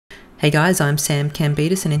Hey guys, I'm Sam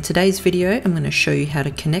Cambetus, and in today's video I'm going to show you how to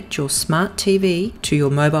connect your smart TV to your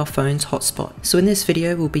mobile phone's hotspot. So in this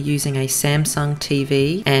video we'll be using a Samsung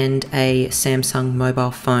TV and a Samsung mobile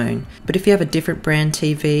phone. But if you have a different brand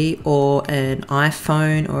TV or an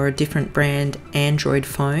iPhone or a different brand Android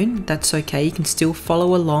phone, that's okay. You can still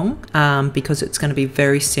follow along because it's going to be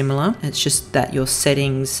very similar. It's just that your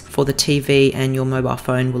settings for the TV and your mobile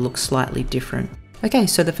phone will look slightly different. Okay,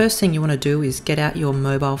 so the first thing you want to do is get out your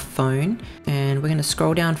mobile phone, and we're going to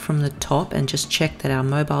scroll down from the top and just check that our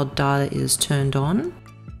mobile data is turned on.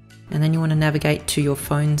 And then you want to navigate to your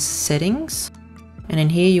phone's settings. And in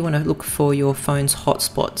here you want to look for your phone's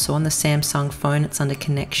hotspot. So on the Samsung phone it's under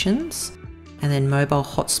connections, and then mobile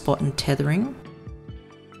hotspot and tethering.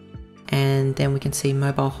 And then we can see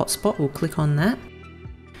mobile hotspot, we'll click on that.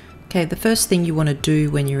 Okay, the first thing you want to do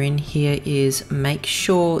when you're in here is make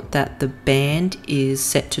sure that the band is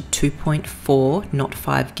set to 2.4, not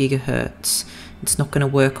 5 gigahertz. It's not going to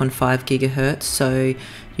work on 5 gigahertz, so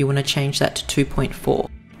you want to change that to 2.4.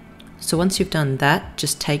 So once you've done that,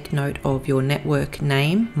 just take note of your network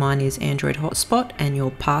name. Mine is Android Hotspot, and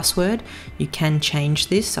your password. You can change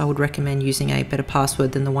this. I would recommend using a better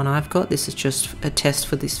password than the one I've got. This is just a test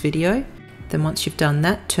for this video. Then once you've done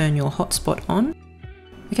that, turn your hotspot on.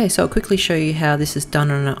 Okay, so I'll quickly show you how this is done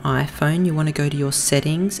on an iPhone. You want to go to your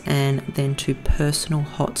settings and then to personal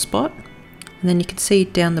hotspot. And then you can see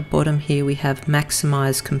down the bottom here we have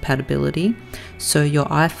maximize compatibility. So your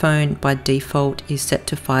iPhone by default is set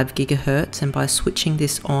to 5 gigahertz, and by switching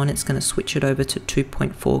this on it's going to switch it over to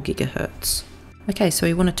 2.4 gigahertz. Okay, so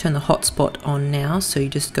we want to turn the hotspot on now, so you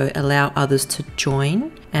just go allow others to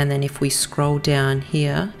join, and then if we scroll down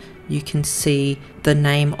here you can see the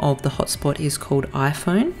name of the hotspot is called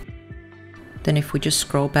iPhone. Then if we just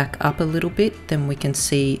scroll back up a little bit, then we can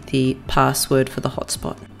see the password for the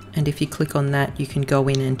hotspot. And if you click on that, you can go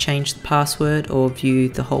in and change the password or view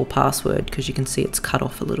the whole password, because you can see it's cut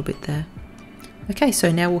off a little bit there. Okay, so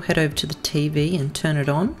now we'll head over to the TV and turn it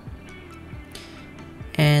on.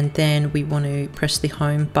 And then we want to press the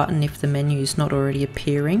home button if the menu is not already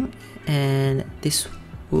appearing, and this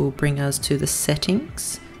will bring us to the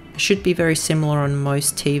settings. It should be very similar on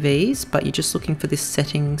most TVs, but you're just looking for this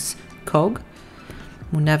settings cog.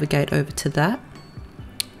 We'll navigate over to that,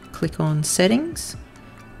 click on settings,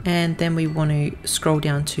 and then we want to scroll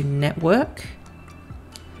down to network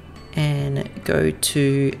and go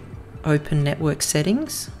to open network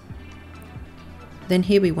settings. Then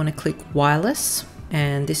here we want to click wireless,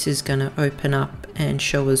 and this is going to open up and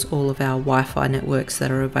show us all of our Wi-Fi networks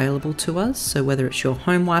that are available to us. So whether it's your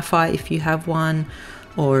home Wi-Fi if you have one,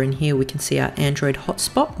 or in here we can see our Android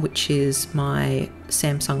hotspot, which is my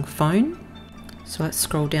Samsung phone. So let's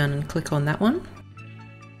scroll down and click on that one.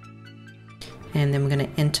 And then we're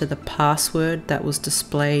going to enter the password that was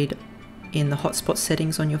displayed in the hotspot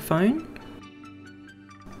settings on your phone.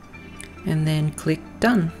 And then click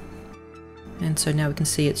done. And so now we can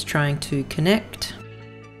see it's trying to connect.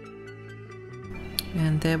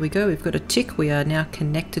 And there we go, we've got a tick. We are now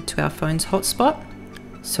connected to our phone's hotspot.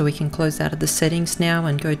 So we can close out of the settings now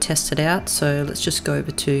and go test it out. So let's just go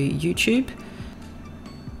over to YouTube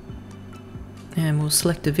and we'll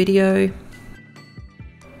select a video.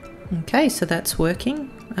 Okay, so that's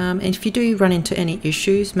working. And if you do run into any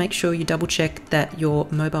issues, make sure you double check that your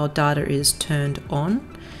mobile data is turned on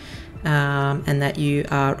and that you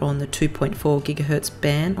are on the 2.4 gigahertz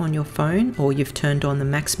band on your phone, or you've turned on the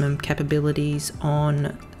maximum capabilities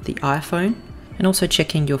on the iPhone. And also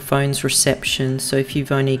checking your phone's reception. So if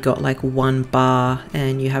you've only got like one bar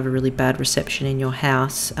and you have a really bad reception in your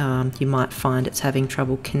house, you might find it's having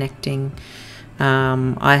trouble connecting.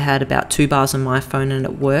 I had about 2 bars on my phone and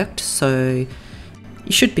it worked, so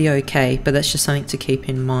you should be okay, but that's just something to keep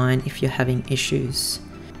in mind if you're having issues.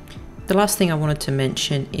 The last thing I wanted to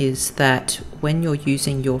mention is that when you're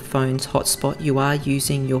using your phone's hotspot, you are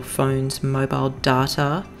using your phone's mobile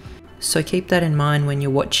data. So keep that in mind when you're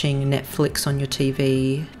watching Netflix on your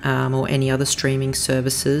TV or any other streaming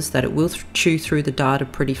services, that it will chew through the data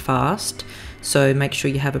pretty fast. So make sure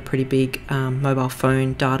you have a pretty big mobile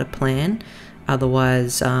phone data plan.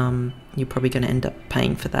 Otherwise, you're probably going to end up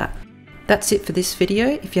paying for that. That's it for this video.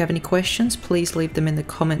 If you have any questions, please leave them in the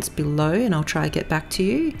comments below and I'll try to get back to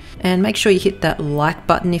you. And make sure you hit that like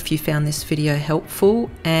button if you found this video helpful,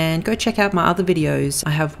 and go check out my other videos.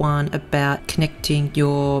 I have one about connecting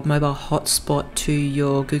your mobile hotspot to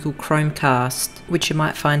your Google Chromecast, which you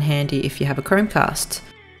might find handy if you have a Chromecast.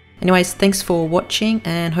 Anyways, thanks for watching,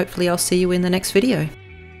 and hopefully I'll see you in the next video.